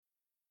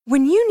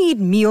When you need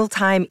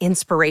mealtime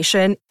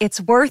inspiration,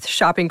 it's worth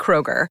shopping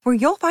Kroger, where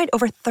you'll find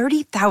over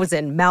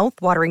 30,000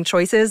 mouth-watering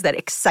choices that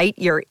excite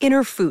your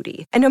inner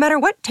foodie. And no matter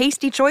what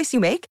tasty choice you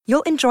make,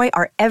 you'll enjoy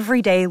our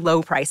everyday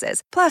low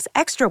prices, plus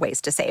extra ways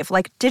to save,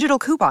 like digital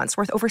coupons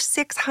worth over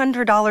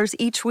 $600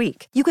 each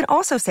week. You can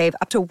also save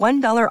up to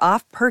 $1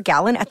 off per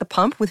gallon at the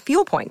pump with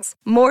fuel points.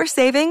 More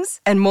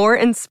savings and more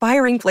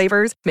inspiring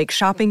flavors make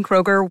shopping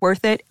Kroger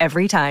worth it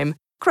every time.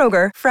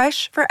 Kroger,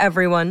 fresh for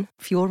everyone.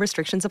 Fuel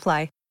restrictions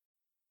apply.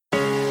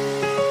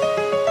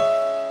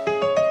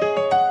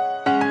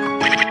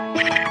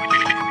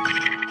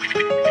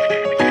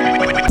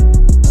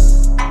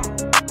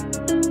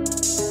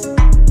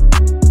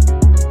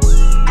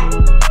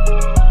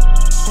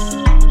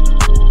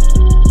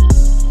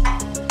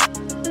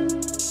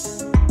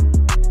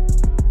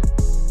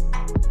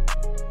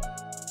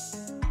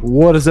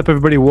 What is up,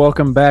 everybody?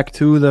 Welcome back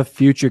to the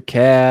Future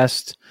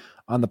Cast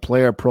on the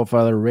Player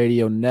Profiler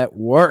Radio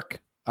Network.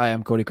 I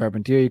am Cody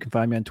Carpentier. You can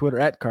find me on Twitter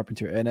at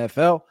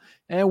CarpentierNFL.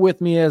 And with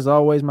me, as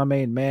always, my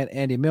main man,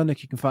 Andy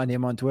Milnick. You can find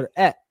him on Twitter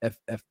at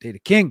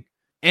FFDataKing.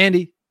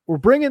 Andy, we're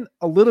bringing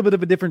a little bit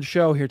of a different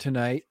show here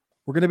tonight.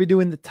 We're going to be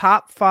doing the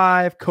top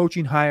 5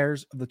 coaching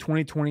hires of the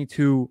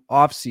 2022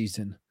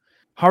 offseason.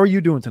 How are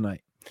you doing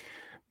tonight?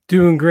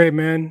 Doing great,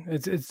 man.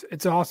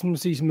 It's awesome to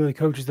see some of the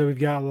coaches that we've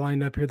got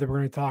lined up here that we're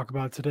going to talk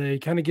about today.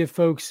 Kind of give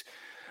folks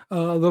a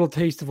little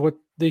taste of what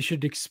they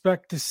should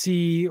expect to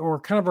see, or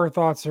kind of our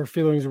thoughts or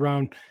feelings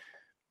around,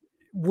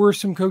 were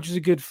some coaches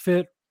a good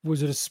fit?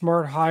 Was it a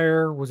smart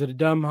hire? Was it a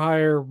dumb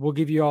hire? We'll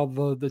give you all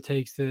the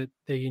takes that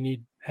you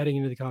need heading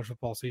into the college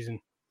football season.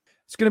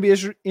 It's going to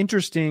be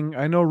interesting.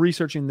 I know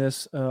researching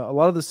this, a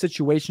lot of the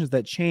situations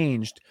that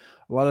changed,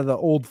 a lot of the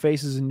old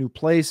faces in new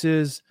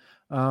places,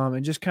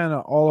 and just kind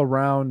of all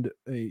around,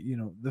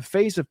 the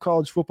face of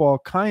college football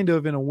kind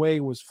of in a way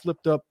was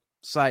flipped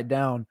upside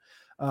down.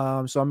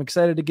 So I'm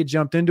excited to get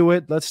jumped into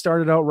it. Let's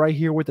start it out right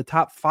here with the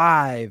top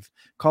 5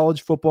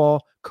 college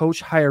football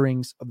coach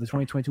hirings of the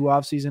 2022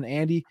 offseason.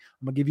 Andy,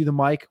 I'm going to give you the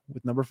mic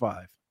with number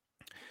 5.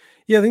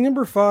 Yeah, I think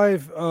number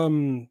 5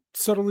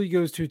 subtly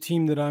goes to a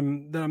team that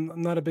I'm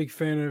not a big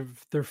fan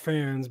of their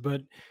fans,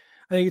 but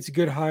I think it's a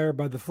good hire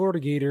by the Florida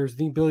Gators. I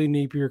think Billy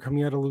Napier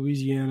coming out of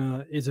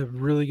Louisiana is a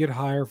really good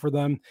hire for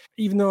them.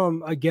 Even though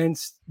I'm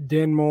against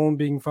Dan Mullen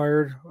being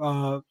fired,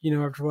 after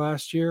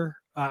last year,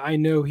 I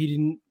know he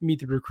didn't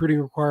meet the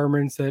recruiting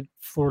requirements that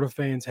Florida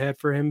fans had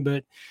for him, but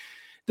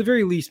at the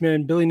very least,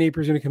 man, Billy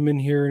Napier is going to come in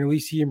here, and at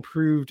least he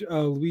improved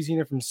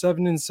Louisiana from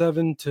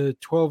 7-7 to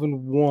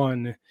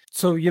 12-1.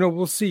 So,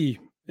 we'll see.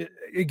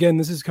 Again,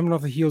 this is coming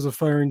off the heels of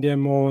firing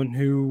Dan Mullen,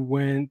 who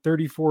went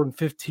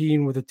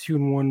 34-15 with a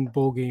 2-1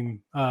 bowl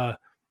game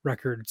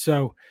record.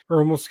 So, or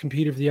almost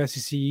competed for the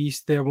SEC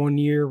East that one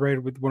year,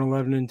 right, with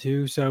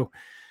 111-2. So,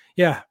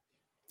 yeah,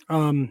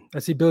 I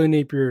see Billy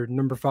Napier,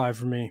 number 5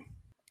 for me.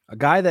 A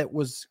guy that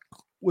was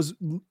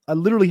I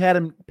literally had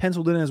him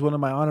penciled in as one of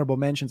my honorable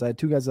mentions. I had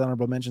 2 guys as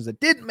honorable mentions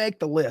that didn't make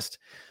the list.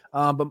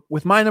 But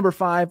with my number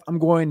 5, I'm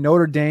going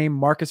Notre Dame,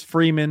 Marcus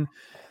Freeman.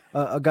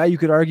 A guy you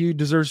could argue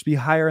deserves to be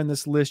higher in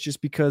this list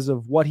just because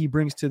of what he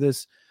brings to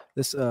this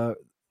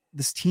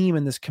team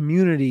and this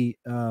community,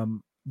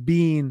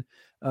 being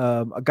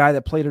a guy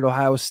that played at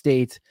Ohio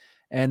State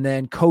and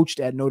then coached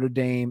at Notre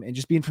Dame, and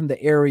just being from the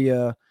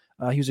area.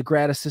 He was a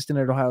grad assistant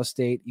at Ohio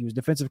State. He was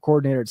defensive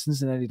coordinator at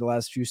Cincinnati the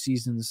last few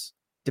seasons,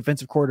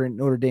 defensive coordinator at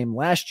Notre Dame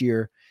last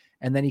year,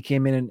 and then he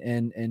came in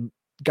and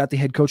got the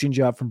head coaching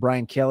job from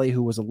Brian Kelly,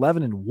 who was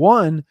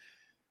 11-1,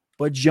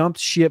 but jumped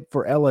ship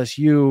for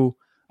LSU.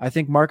 I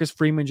think Marcus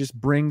Freeman just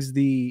brings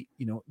the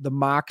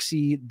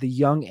moxie, the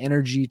young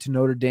energy to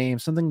Notre Dame,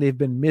 something they've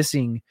been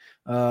missing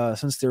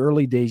since the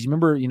early days. You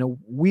remember,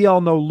 we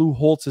all know Lou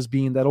Holtz as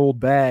being that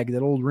old bag,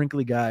 that old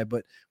wrinkly guy,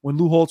 but when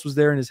Lou Holtz was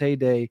there in his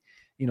heyday,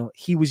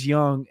 he was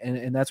young,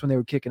 and that's when they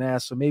were kicking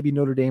ass. So maybe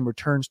Notre Dame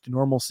returns to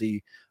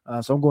normalcy.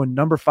 So I'm going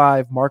number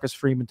 5, Marcus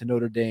Freeman to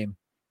Notre Dame.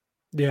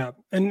 Yeah,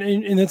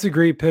 and that's a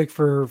great pick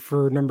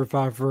for number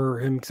 5 for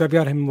him, because I've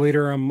got him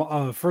later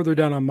on, further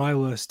down on my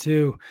list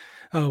too.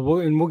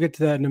 We'll get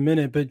to that in a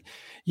minute. But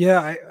yeah,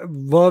 I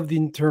love the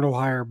internal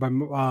hire by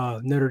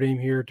Notre Dame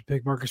here to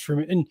pick Marcus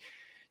Freeman. And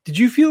did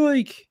you feel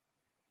like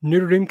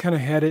Notre Dame kind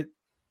of had it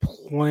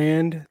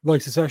planned,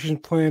 like succession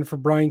plan for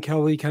Brian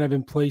Kelly kind of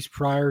in place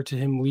prior to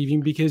him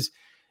leaving? Because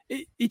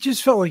it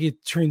just felt like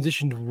it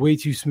transitioned way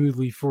too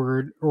smoothly for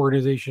an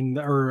organization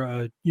or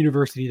a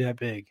university that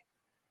big.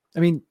 I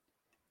mean,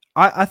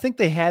 I think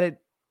they had it.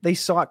 They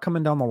saw it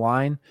coming down the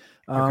line.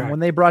 When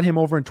they brought him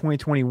over in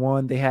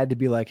 2021, they had to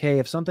be like, hey,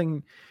 if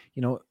something,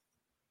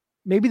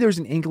 maybe there's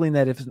an inkling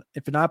that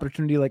if an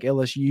opportunity like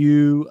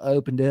LSU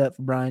opened up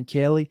for Brian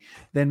Kelly,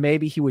 then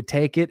maybe he would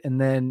take it. And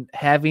then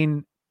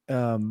having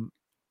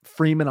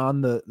Freeman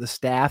on the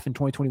staff in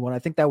 2021, I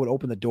think that would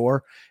open the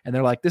door. And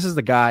they're like, this is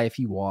the guy if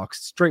he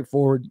walks.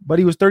 Straightforward. But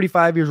he was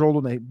 35 years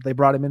old when they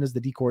brought him in as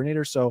the D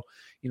coordinator. So,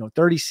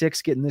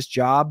 36 getting this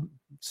job,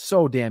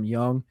 so damn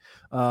young.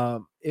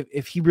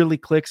 If he really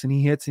clicks and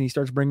he hits and he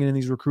starts bringing in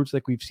these recruits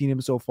like we've seen him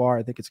so far,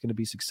 I think it's going to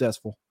be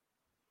successful.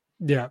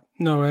 Yeah,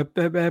 no,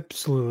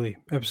 absolutely,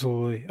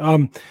 absolutely.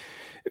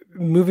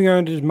 Moving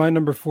on to my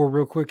number 4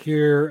 real quick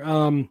here.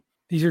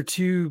 These are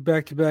two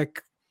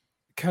back-to-back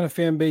kind of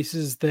fan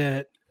bases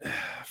that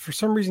for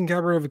some reason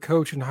got rid of a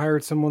coach and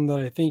hired someone that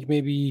I think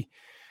maybe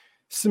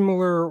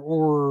similar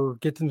or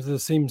get them to the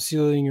same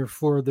ceiling or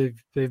floor they've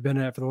been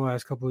at for the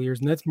last couple of years,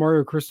 and that's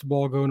Mario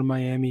Cristobal going to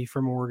Miami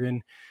from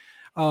Oregon.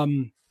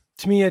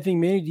 To me, I think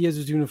Manny Diaz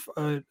was doing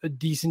a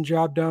decent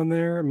job down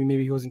there. I mean,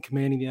 maybe he wasn't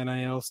commanding the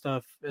NIL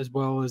stuff as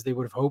well as they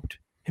would have hoped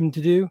him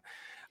to do.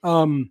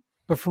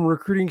 But from a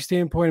recruiting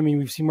standpoint, I mean,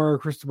 we've seen Mario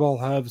Cristobal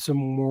have some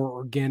more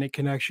organic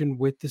connection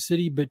with the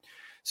city, but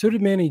so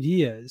did Manny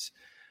Diaz.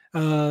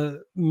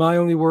 My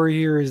only worry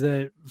here is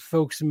that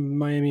folks in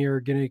Miami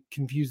are going to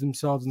confuse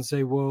themselves and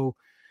say, well,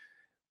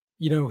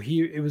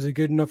 it was a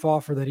good enough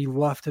offer that he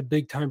left a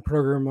big time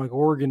program like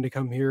Oregon to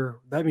come here.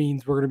 That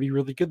means we're going to be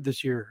really good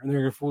this year. And they're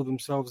going to fool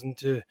themselves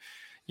into,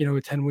 a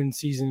 10-win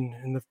season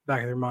in the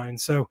back of their mind.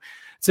 So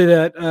I'd say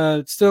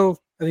that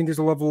still, I think there's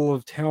a level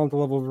of talent, a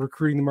level of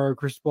recruiting that Mario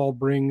Cristobal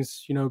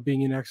brings,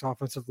 being an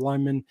ex-offensive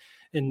lineman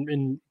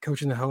and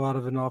coaching the hell out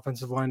of an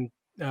offensive line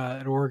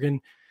at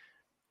Oregon.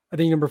 I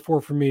think number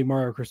 4 for me,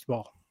 Mario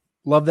Cristobal.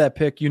 Love that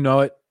pick. You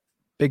know it.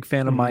 Big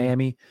fan of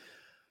Miami.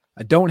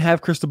 I don't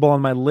have Cristobal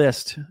on my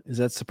list. Is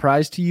that a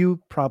surprise to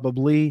you?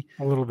 Probably.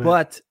 A little bit.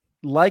 But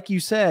like you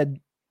said,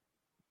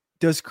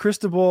 does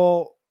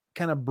Cristobal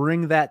kind of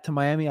bring that to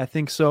Miami? I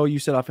think so. You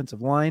said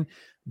offensive line.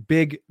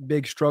 Big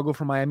struggle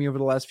for Miami over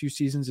the last few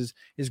seasons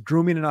is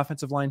grooming an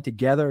offensive line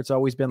together. It's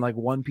always been like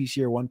one piece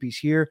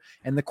here,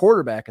 and the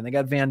quarterback, and they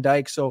got Van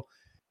Dyke. So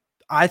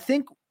I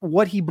think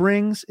what he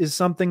brings is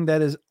something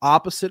that is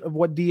opposite of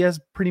what Diaz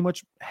pretty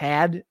much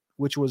had,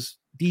 which was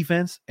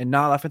defense and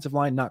not offensive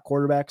line, not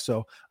quarterback.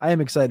 So I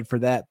am excited for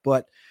that.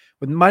 But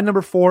with my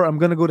number 4, I'm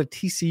going to go to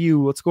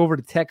TCU. Let's go over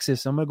to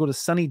Texas. I'm going to go to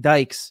Sonny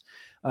Dykes,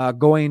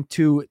 going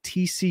to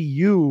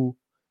TCU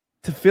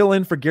to fill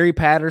in for Gary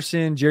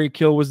Patterson. Jerry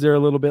Kill was there a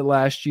little bit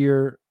last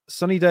year.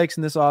 Sonny Dykes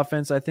in this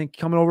offense, I think,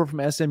 coming over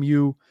from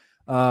SMU.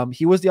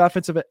 He was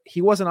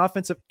an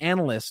offensive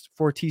analyst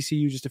for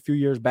TCU just a few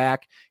years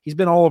back. He's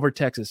been all over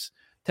Texas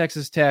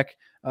Tech,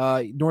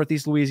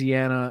 Northeast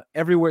Louisiana,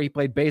 everywhere. He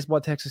played baseball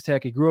at Texas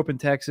Tech. He grew up in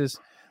Texas.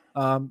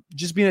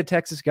 Just being a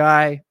Texas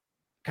guy,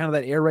 kind of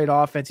that air raid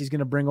offense he's going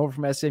to bring over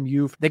from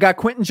SMU. They got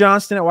Quentin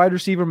Johnston at wide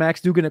receiver,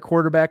 Max Dugan at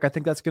quarterback. I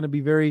think that's going to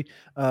be very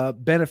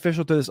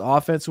beneficial to this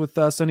offense with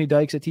Sonny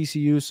Dykes at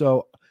TCU.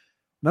 So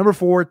number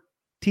 4,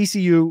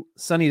 TCU,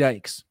 Sonny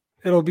Dykes.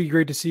 It'll be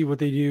great to see what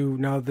they do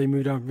now that they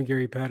moved on from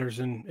Gary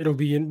Patterson. It'll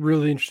be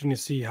really interesting to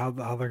see how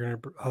they're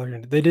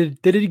going to. They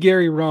did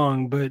Gary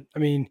wrong, but I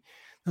mean,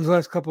 those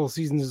last couple of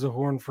seasons as a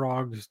Horned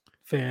Frogs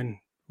fan,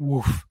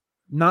 woof.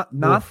 Not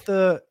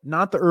the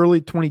early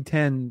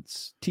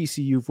 2010s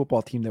TCU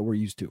football team that we're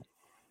used to.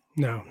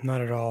 No, not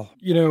at all.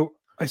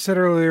 I said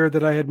earlier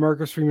that I had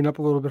Marcus Freeman up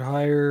a little bit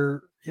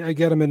higher. I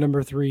got him at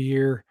number 3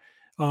 here,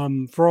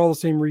 for all the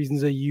same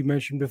reasons that you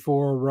mentioned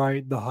before,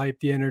 right? The hype,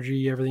 the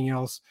energy, everything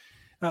else.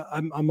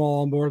 I'm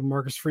all on board with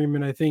Marcus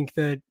Freeman. I think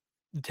that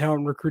the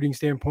talent recruiting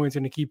standpoint is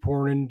going to keep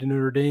pouring into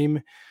Notre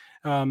Dame,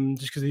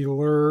 just because of the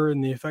allure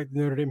and the effect that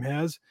Notre Dame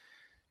has.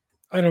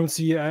 I don't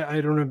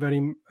have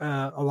any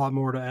a lot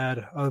more to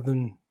add other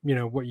than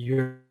what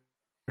you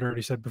had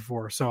already said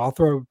before. So I'll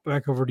throw it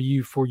back over to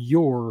you for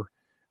your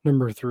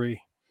number 3.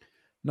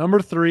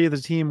 Number 3 of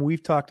the team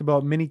we've talked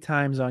about many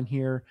times on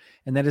here,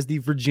 and that is the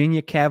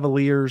Virginia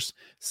Cavaliers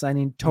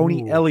signing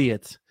Tony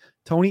Elliott.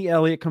 Tony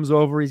Elliott comes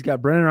over. He's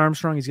got Brennan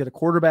Armstrong. He's got a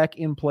quarterback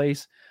in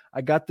place.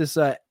 I got this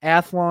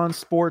Athlon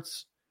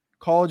Sports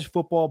college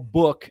football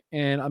book,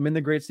 and I'm in the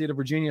great state of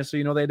Virginia. So,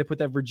 they had to put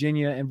that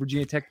Virginia and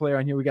Virginia Tech player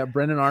on here. We got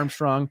Brennan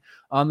Armstrong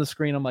on the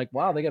screen. I'm like,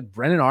 wow, they got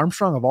Brennan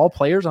Armstrong of all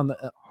players on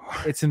the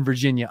it's in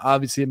Virginia.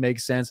 Obviously, it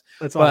makes sense.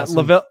 That's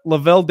awesome.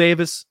 Lavelle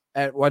Davis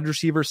at wide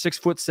receiver,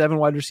 6'7"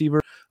 wide receiver.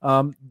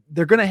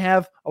 They're going to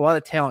have a lot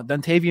of talent.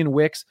 Dontavian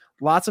Wicks,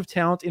 lots of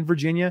talent in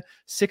Virginia.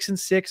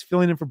 6-6,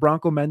 filling in for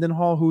Bronco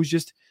Mendenhall, who's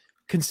just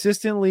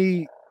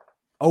consistently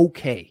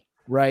okay,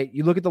 right?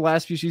 You look at the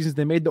last few seasons,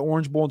 they made the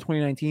Orange Bowl in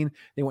 2019.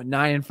 They went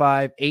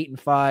 9-5,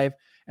 8-5.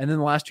 And then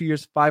the last 2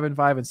 years, 5-5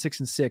 and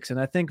 6-6. And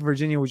I think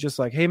Virginia was just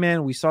like, hey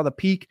man, we saw the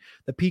peak.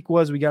 The peak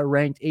was we got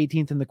ranked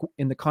 18th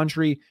in the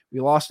country. We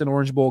lost an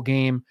Orange Bowl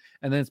game,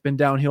 and then it's been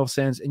downhill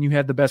since. And you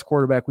had the best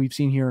quarterback we've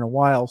seen here in a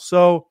while.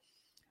 So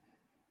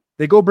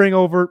they go bring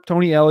over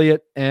Tony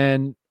Elliott,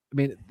 and I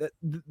mean,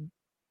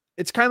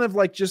 it's kind of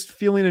like just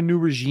feeling a new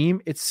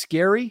regime. It's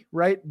scary,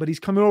 right? But he's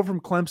coming over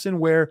from Clemson,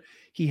 where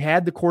he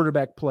had the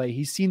quarterback play.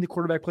 He's seen the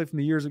quarterback play from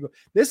the years ago.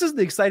 This is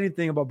the exciting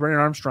thing about Brennan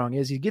Armstrong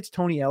is he gets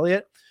Tony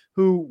Elliott,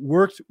 who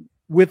worked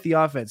with the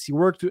offense. He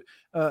worked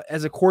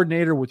as a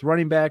coordinator with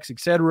running backs,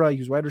 etc. He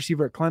was wide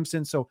receiver at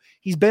Clemson. So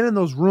he's been in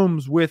those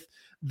rooms with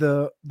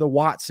the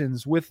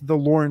Watsons, with the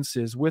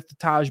Lawrences, with the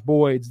Taj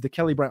Boyds, the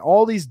Kelly Bryant,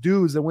 all these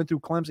dudes that went through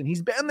Clemson.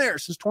 He's been there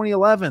since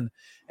 2011,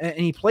 and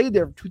he played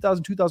there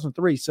 2000,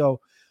 2003. So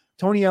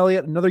Tony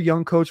Elliott, another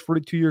young coach,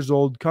 42 years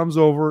old, comes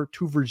over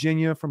to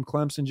Virginia from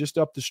Clemson, just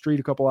up the street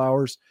a couple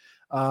hours.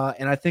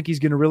 And I think he's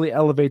going to really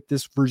elevate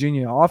this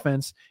Virginia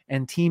offense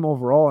and team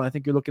overall. And I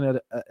think you're looking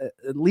at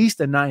at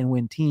least a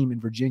 9-win team in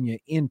Virginia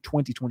in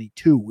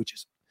 2022, which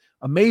is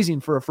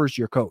amazing for a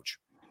first-year coach.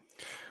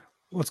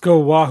 Let's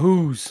go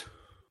Wahoos.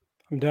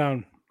 I'm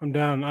down.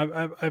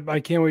 I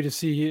can't wait to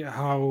see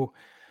how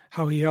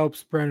he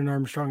helps Brandon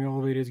Armstrong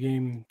elevate his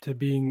game to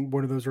being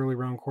one of those early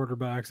round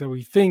quarterbacks that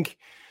we think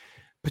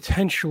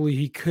potentially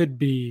he could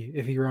be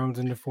if he rounds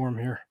into form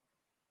here.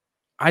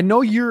 I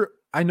know you're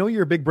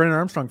a big Brandon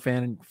Armstrong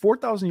fan, and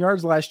 4,000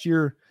 yards last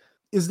year.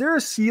 Is there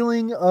a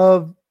ceiling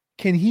of,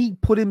 can he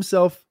put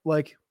himself,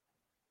 like,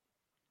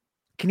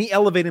 can he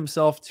elevate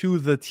himself to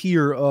the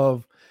tier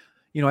of,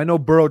 I know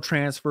Burrow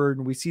transferred,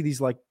 and we see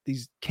these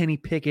Kenny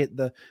Pickett,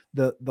 the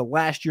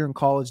last year in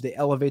college, they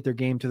elevate their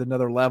game to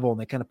another level, and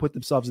they kind of put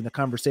themselves in the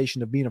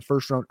conversation of being a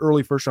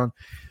early first round.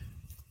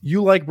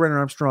 You like Brandon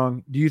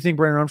Armstrong. Do you think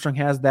Brandon Armstrong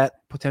has that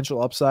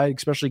potential upside,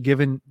 especially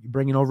given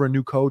bringing over a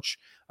new coach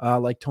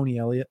like Tony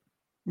Elliott?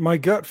 My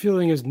gut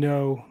feeling is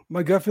no.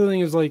 My gut feeling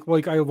is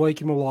like I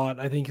like him a lot.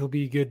 I think he'll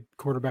be a good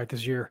quarterback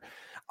this year.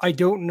 I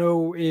don't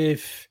know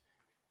if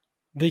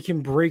they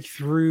can break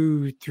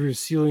through a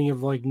ceiling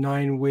of like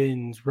 9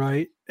 wins,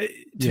 right?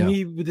 To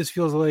me, this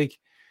feels like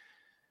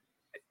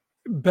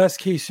best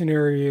case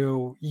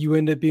scenario, you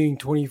end up being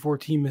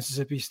 2014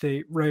 Mississippi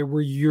State, right?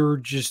 Where you're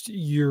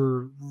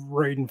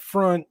right in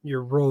front,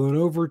 you're rolling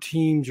over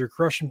teams, you're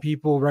crushing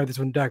people, right? That's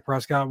when Dak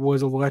Prescott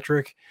was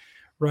electric,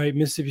 right?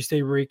 Mississippi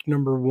State ranked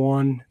number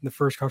 1 in the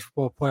first college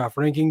football playoff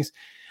rankings.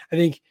 I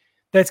think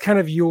that's kind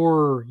of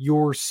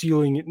your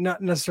ceiling,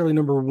 not necessarily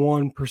number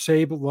 1 per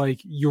se, but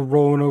like you're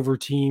rolling over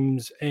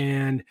teams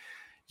and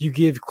you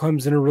give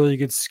Clemson a really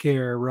good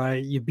scare,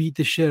 right? You beat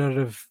the shit out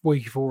of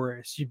Wake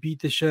Forest. You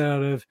beat the shit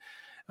out of,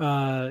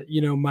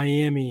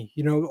 Miami.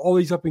 All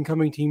these up and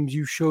coming teams.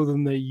 You show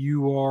them that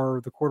you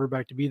are the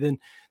quarterback to be. Then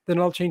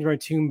I'll change my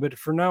tune. But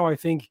for now, I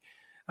think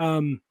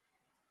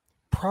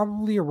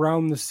probably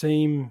around the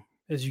same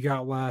as you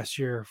got last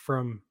year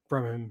from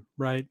him,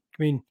 right?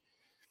 I mean,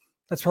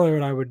 that's probably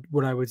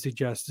what I would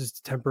suggest is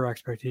to temper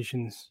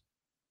expectations.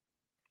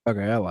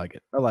 Okay, I like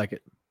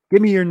it.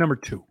 Give me your number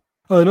 2.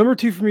 Number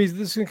 2 for me is,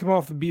 this is going to come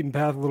off the beaten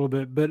path a little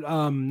bit, but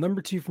number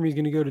 2 for me is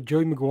going to go to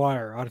Joey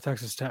McGuire out of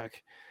Texas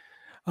Tech.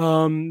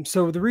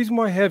 So the reason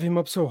why I have him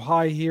up so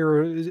high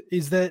here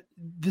is that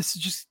this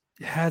just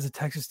has a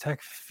Texas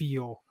Tech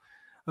feel.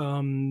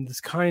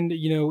 This kind of,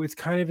 it's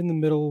kind of in the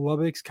middle of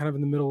Lubbock's kind of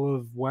in the middle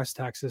of West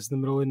Texas, in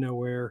the middle of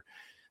nowhere.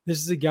 This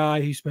is a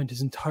guy who spent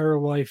his entire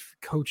life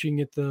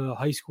coaching at the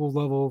high school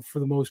level for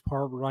the most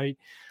part, right?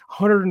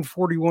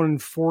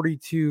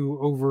 141-42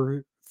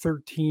 over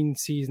 13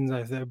 seasons,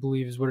 I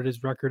believe is what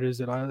his record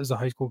is as a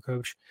high school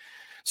coach.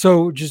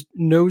 So just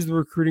knows the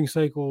recruiting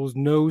cycles,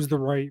 knows the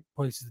right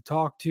places to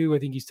talk to. I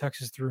think he's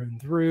Texas through and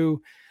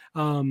through.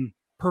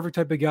 Perfect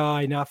type of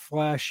guy, not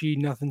flashy,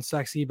 nothing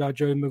sexy about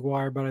Joey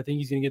McGuire, but I think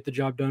he's going to get the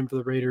job done for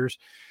the Raiders.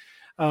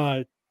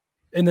 And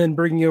then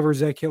bringing over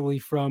Zach Kittley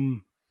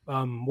from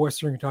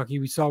Western Kentucky.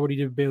 We saw what he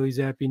did with Bailey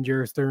Zappi and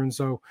Jarrett Stern.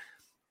 So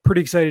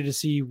pretty excited to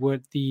see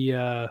what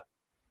the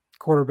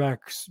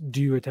quarterbacks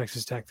do at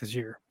Texas Tech this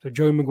year. So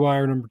Joey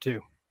McGuire, number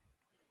 2.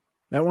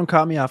 That one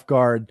caught me off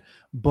guard,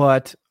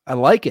 but I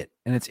like it,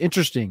 and it's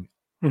interesting.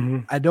 Mm-hmm.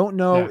 I don't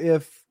know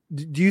if –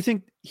 do you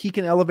think he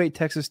can elevate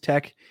Texas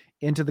Tech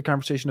into the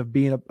conversation of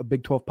being a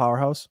Big 12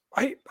 powerhouse?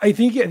 I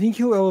think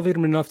he'll elevate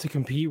him enough to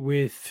compete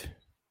with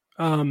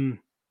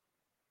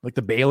like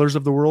the Baylors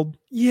of the world?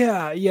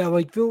 Yeah,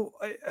 like Phil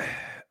 –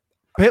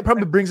 it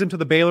probably brings him to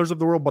the Baylors of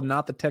the world, but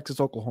not the Texas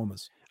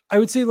Oklahomas. I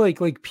would say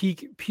like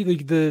peak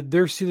like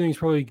their ceiling is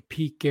probably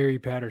peak Gary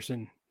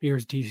Patterson.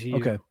 Here's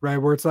TCU, okay, right,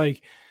 where it's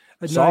like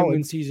a solid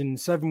 9-win season,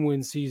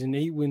 7-win season,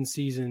 8-win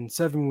season,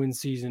 7-win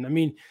season. I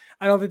mean,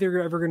 I don't think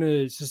they're ever going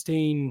to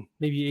sustain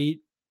maybe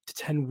 8 to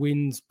 10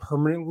 wins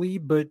permanently,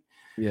 but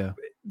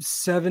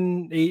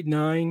 7, 8,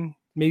 9,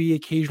 maybe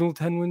occasional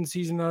 10-win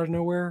season out of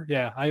nowhere.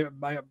 Yeah,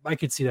 I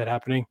could see that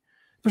happening,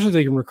 especially if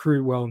they can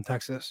recruit well in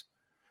Texas.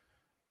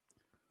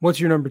 What's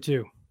your number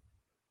 2?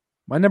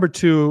 My number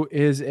 2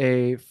 is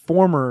a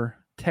former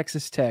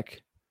Texas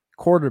Tech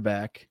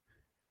quarterback,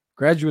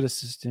 graduate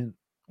assistant,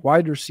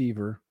 wide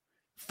receiver,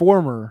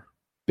 former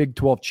Big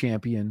 12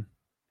 champion,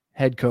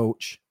 head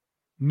coach,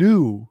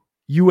 new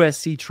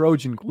USC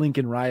Trojan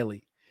Lincoln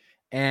Riley.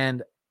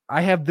 And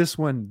I have this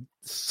one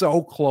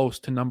so close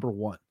to number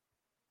 1.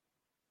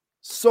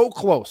 So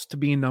close to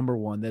being number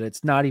 1 that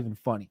it's not even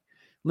funny.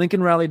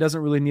 Lincoln Riley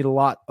doesn't really need a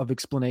lot of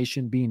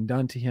explanation being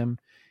done to him.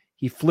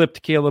 He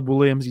flipped Caleb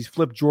Williams. He's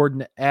flipped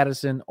Jordan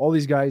Addison, all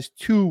these guys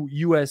to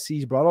USC.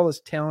 He's brought all this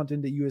talent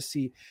into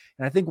USC.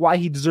 And I think why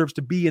he deserves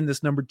to be in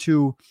this number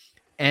 2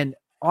 and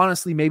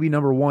honestly maybe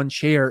number 1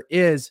 chair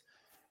is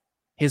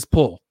his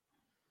pull.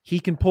 He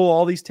can pull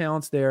all these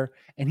talents there.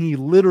 And he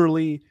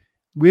literally,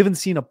 we haven't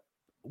seen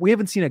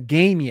a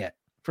game yet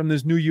from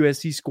this new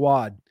USC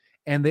squad.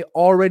 And they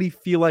already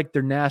feel like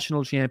they're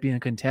national champion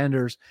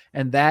contenders.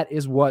 And that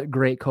is what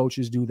great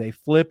coaches do. They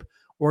flip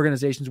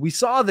organizations. We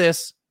saw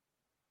this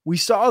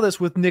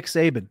with Nick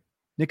Saban.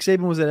 Nick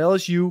Saban was at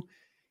LSU.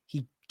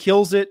 He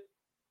kills it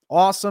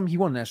awesome. He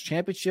won a national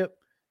championship,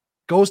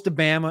 goes to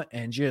Bama,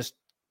 and just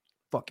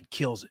fucking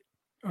kills it.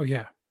 Oh,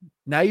 yeah.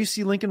 Now you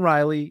see Lincoln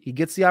Riley. He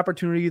gets the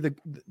opportunity,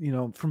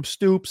 from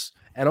Stoops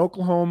at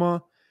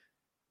Oklahoma.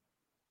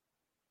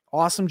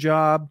 Awesome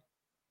job.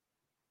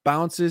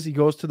 Bounces. He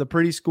goes to the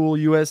pretty school,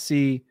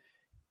 USC.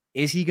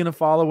 Is he going to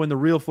follow in the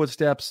real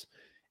footsteps?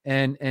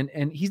 And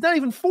he's not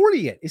even 40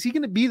 yet. Is he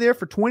going to be there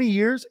for 20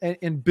 years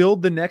and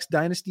build the next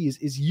dynasty?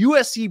 Is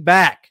USC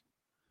back?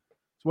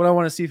 It's what I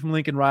want to see from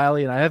Lincoln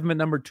Riley. And I have him at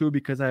number 2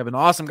 because I have an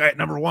awesome guy at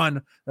number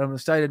 1 that I'm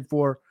excited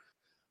for.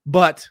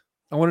 But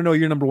I want to know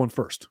your number 1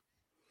 first.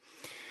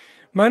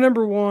 My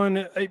number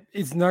 1,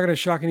 it's not going to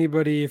shock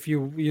anybody if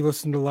you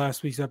listen to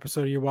last week's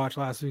episode or you watch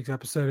last week's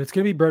episode. It's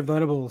going to be Brent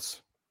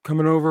Venables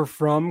coming over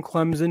from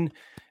Clemson,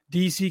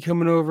 DC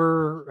coming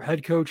over,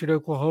 head coach at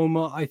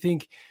Oklahoma. I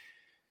think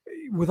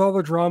with all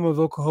the drama of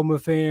Oklahoma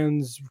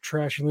fans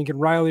trashing Lincoln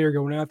Riley or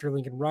going after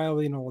Lincoln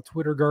Riley and all the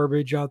Twitter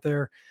garbage out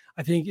there,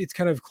 I think it's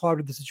kind of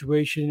clouded the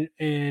situation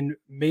and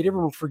made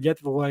everyone forget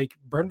that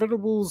Brent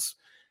Venables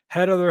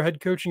had other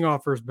head coaching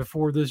offers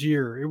before this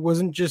year. It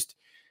wasn't just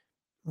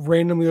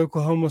randomly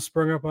Oklahoma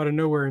sprung up out of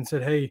nowhere and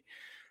said, hey,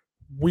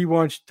 we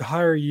want to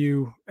hire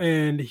you.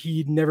 And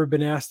he'd never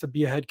been asked to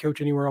be a head coach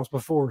anywhere else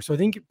before. So I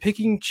think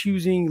picking,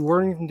 choosing,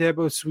 learning from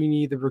Dabo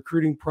Swinney, the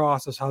recruiting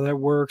process, how that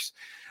works.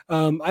 I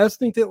also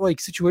think that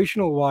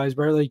situational wise,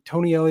 right?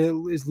 Tony Elliott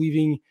is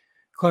leaving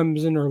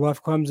Clemson or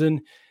left Clemson.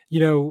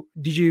 DJ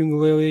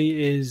Uiagalelei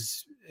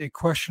is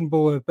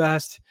questionable at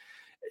best.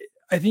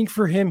 I think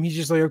for him, he's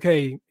just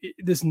okay,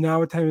 this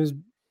now time is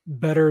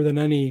better than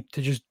any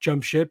to just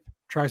jump ship,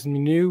 try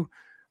something new.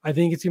 I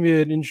think it's going to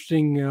be an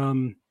interesting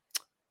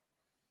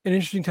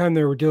time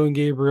there with Dylan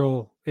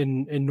Gabriel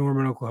in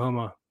Norman,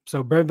 Oklahoma.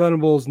 So Brent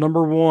Venables,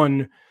 number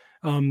 1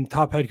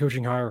 top head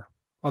coaching hire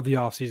of the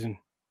offseason.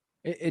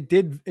 It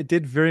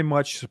did very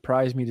much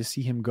surprise me to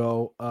see him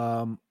go.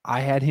 I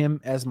had him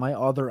as my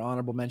other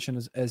honorable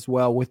mention as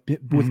well with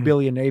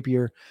Billy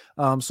Napier.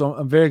 So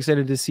I'm very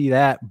excited to see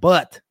that.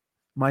 But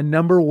my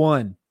number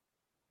 1,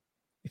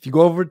 if you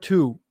go over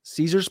to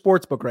Caesar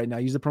Sportsbook right now,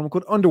 use the promo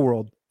code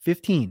Underworld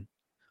 15.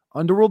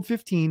 Underworld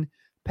 15,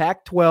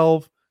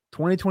 Pac-12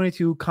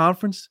 2022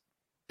 conference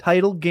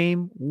title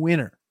game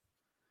winner.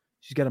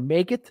 She's got to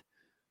make it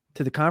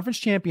to the conference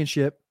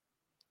championship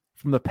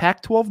from the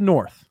Pac-12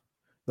 North.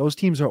 Those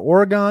teams are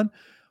Oregon,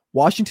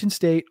 Washington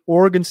State,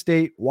 Oregon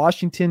State,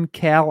 Washington,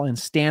 Cal, and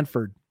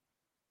Stanford.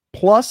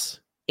 Plus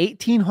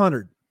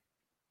 1,800.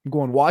 I'm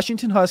going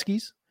Washington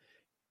Huskies,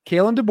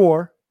 Kalen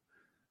DeBoer,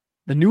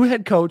 the new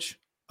head coach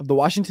of the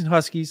Washington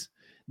Huskies,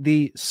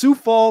 the Sioux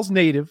Falls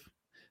native,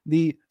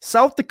 the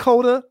South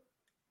Dakota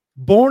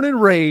born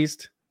and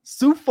raised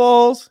Sioux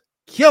Falls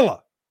killer,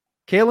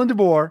 Kalen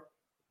DeBoer.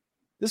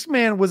 This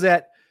man was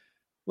at,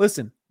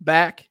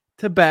 back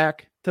to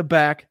back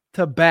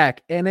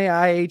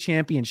NAIA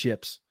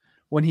championships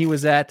when he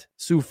was at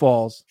Sioux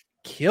Falls,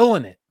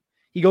 killing it.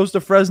 He goes to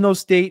Fresno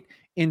State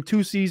in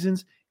 2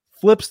 seasons,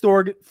 flips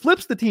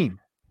the team,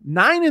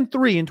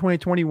 9-3 in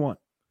 2021.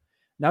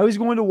 Now he's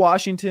going to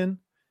Washington.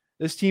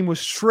 This team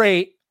was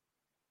straight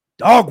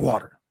dog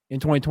water in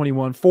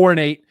 2021,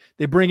 4-8.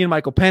 They bring in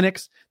Michael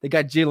Penix. They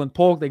got Jalen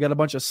Polk. They got a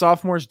bunch of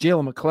sophomores,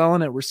 Jalen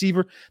McClellan at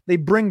receiver. They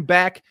bring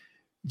back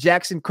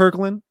Jackson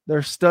Kirkland,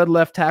 their stud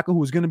left tackle, who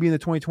was going to be in the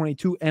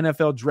 2022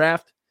 NFL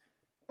draft.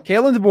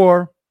 Kalen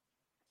DeBoer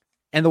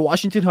and the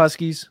Washington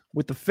Huskies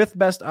with the 5th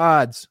best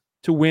odds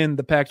to win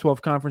the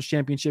Pac-12 Conference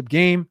Championship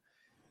game.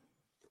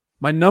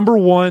 My number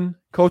 1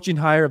 coaching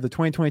hire of the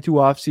 2022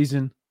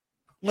 offseason.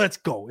 Let's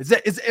go.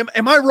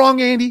 Am I wrong,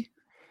 Andy?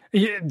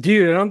 Yeah,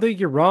 dude, I don't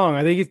think you're wrong.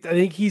 I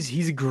think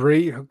he's a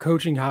great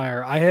coaching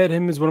hire. I had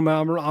him as one of my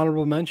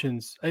honorable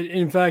mentions.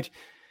 In fact,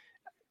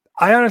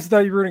 I honestly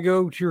thought you were going to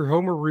go to your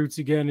Homer roots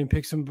again and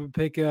pick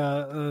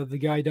the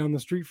guy down the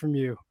street from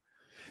you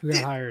who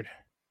got hired.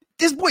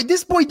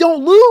 This boy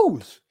don't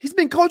lose. He's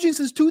been coaching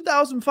since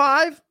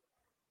 2005.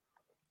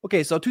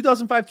 Okay, so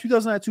 2005,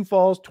 2009 at Sioux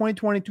Falls,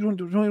 2020,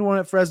 2021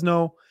 at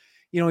Fresno.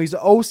 He's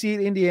the OC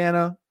at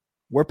Indiana,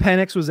 where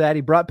Penix was at.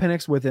 He brought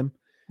Penix with him.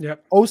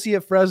 Yep. OC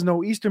at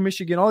Fresno, Eastern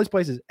Michigan, all these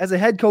places. As a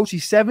head coach,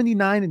 he's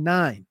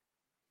 79-9.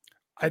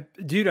 I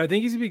think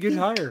he's gonna be a good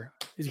hire.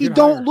 He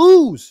don't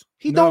lose.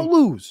 He don't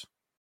lose.